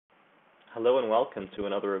Hello and welcome to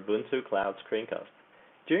another Ubuntu Cloud screencast.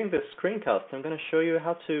 During this screencast, I'm going to show you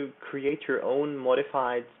how to create your own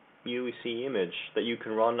modified UEC image that you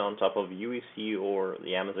can run on top of UEC or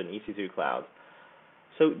the Amazon EC2 cloud.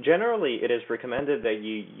 So generally, it is recommended that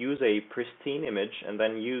you use a pristine image and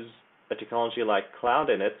then use a technology like Cloud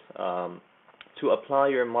Init to apply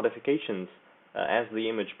your modifications as the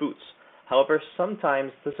image boots. However,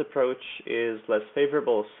 sometimes this approach is less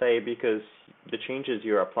favorable, say, because the changes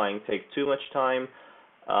you're applying take too much time.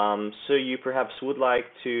 So you perhaps would like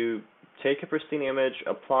to take a pristine image,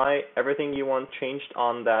 apply everything you want changed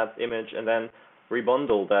on that image, and then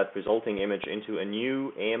rebundle that resulting image into a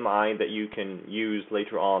new AMI that you can use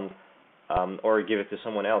later on or give it to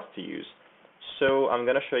someone else to use. So I'm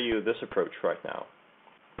going to show you this approach right now.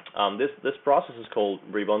 This process is called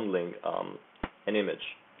rebundling an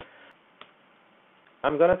image.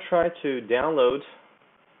 I'm going to try to download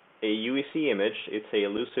a UEC image. It's a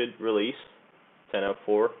Lucid release,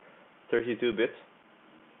 1004, 32-bit.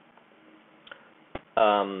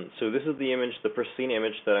 So this is the image, the pristine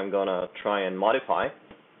image that I'm going to try and modify.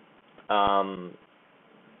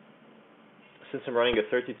 Since I'm running a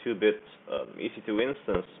 32-bit EC2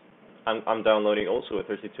 instance, I'm downloading also a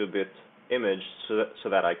 32-bit image so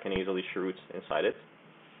that I can easily root inside it.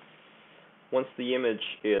 Once the image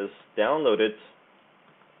is downloaded,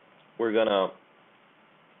 we're going to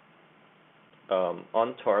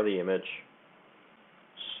untar the image.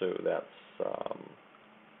 So that's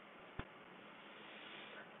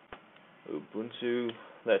Ubuntu.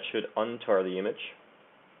 That should untar the image.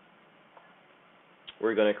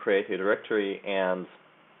 We're going to create a directory and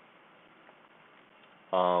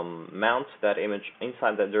mount that image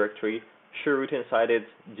inside that directory, root inside it,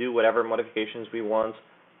 do whatever modifications we want,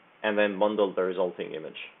 and then bundle the resulting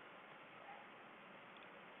image.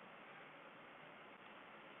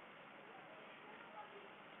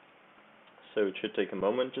 So it should take a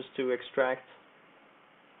moment just to extract.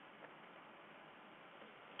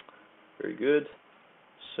 Very good.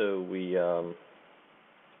 So we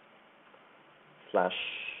slash,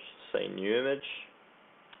 say, new image.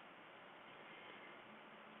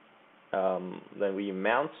 Then we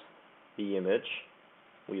mount the image.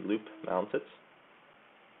 We loop mount it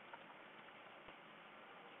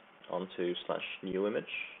onto slash new image.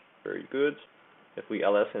 Very good. If we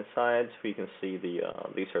ls inside, we can see these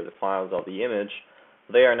are the files of the image.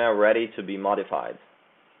 They are now ready to be modified.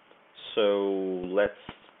 So let's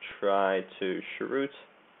try to root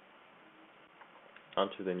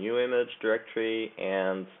onto the new image directory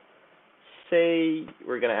and say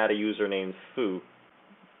we're going to add a user named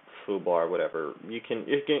foobar, whatever. You can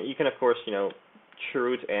of course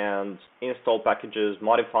root and install packages,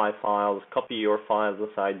 modify files, copy your files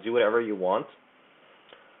inside, do whatever you want.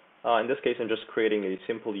 In this case, I'm just creating a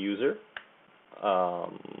simple user.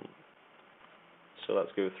 So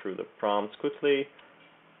let's go through the prompts quickly.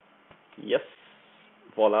 Yes,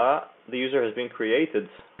 voila, the user has been created.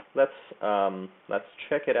 Let's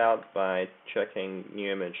check it out by checking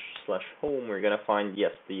new image /home. We're gonna find,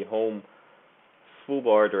 yes, the home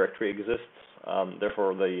foobar directory exists.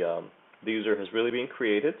 Therefore, the user has really been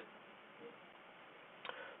created.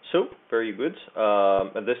 So, very good.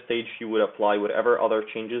 At this stage, you would apply whatever other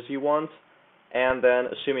changes you want, and then,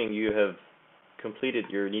 assuming you have completed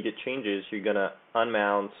your needed changes, you're going to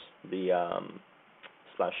unmount the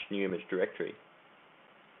 /new image directory.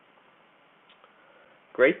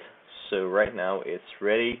 Great. So right now, it's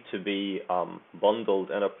ready to be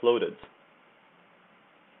bundled and uploaded.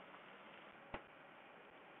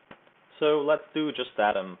 So let's do just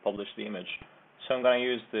that and publish the image. So I'm going to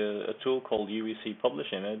use a tool called UEC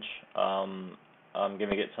Publish Image. I'm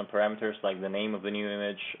giving it some parameters like the name of the new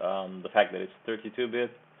image, the fact that it's 32-bit,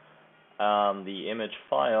 the image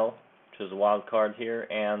file, which is a wildcard here,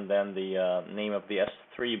 and then the name of the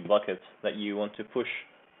S3 bucket that you want to push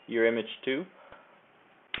your image to.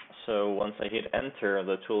 So once I hit enter,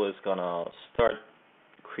 the tool is going to start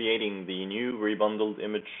creating the new rebundled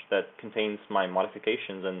image that contains my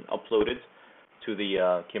modifications and upload it to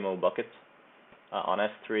the Kimo bucket on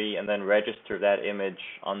S3, and then register that image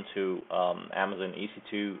onto Amazon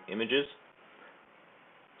EC2 images.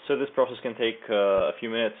 So this process can take a few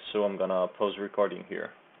minutes, so I'm gonna pause recording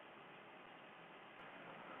here.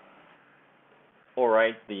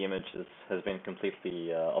 Alright, the image has been completely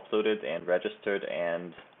uploaded and registered,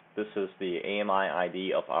 and this is the AMI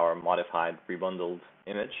ID of our modified rebundled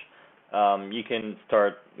image. You can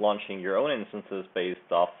start launching your own instances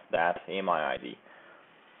based off that AMI ID.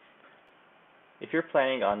 If you're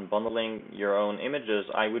planning on bundling your own images,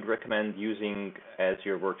 I would recommend using as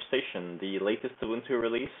your workstation the latest Ubuntu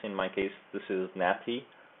release. In my case, this is Natty.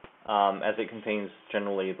 as it contains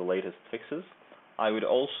generally the latest fixes. I would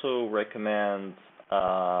also recommend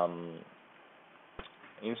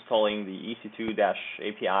installing the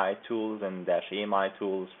EC2-API tools and -AMI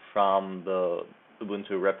tools from the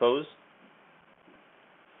Ubuntu repos.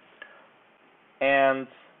 And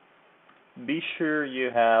be sure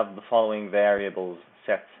you have the following variables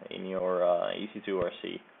set in your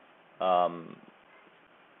EC2RC.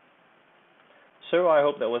 So I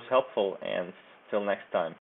hope that was helpful, and till next time.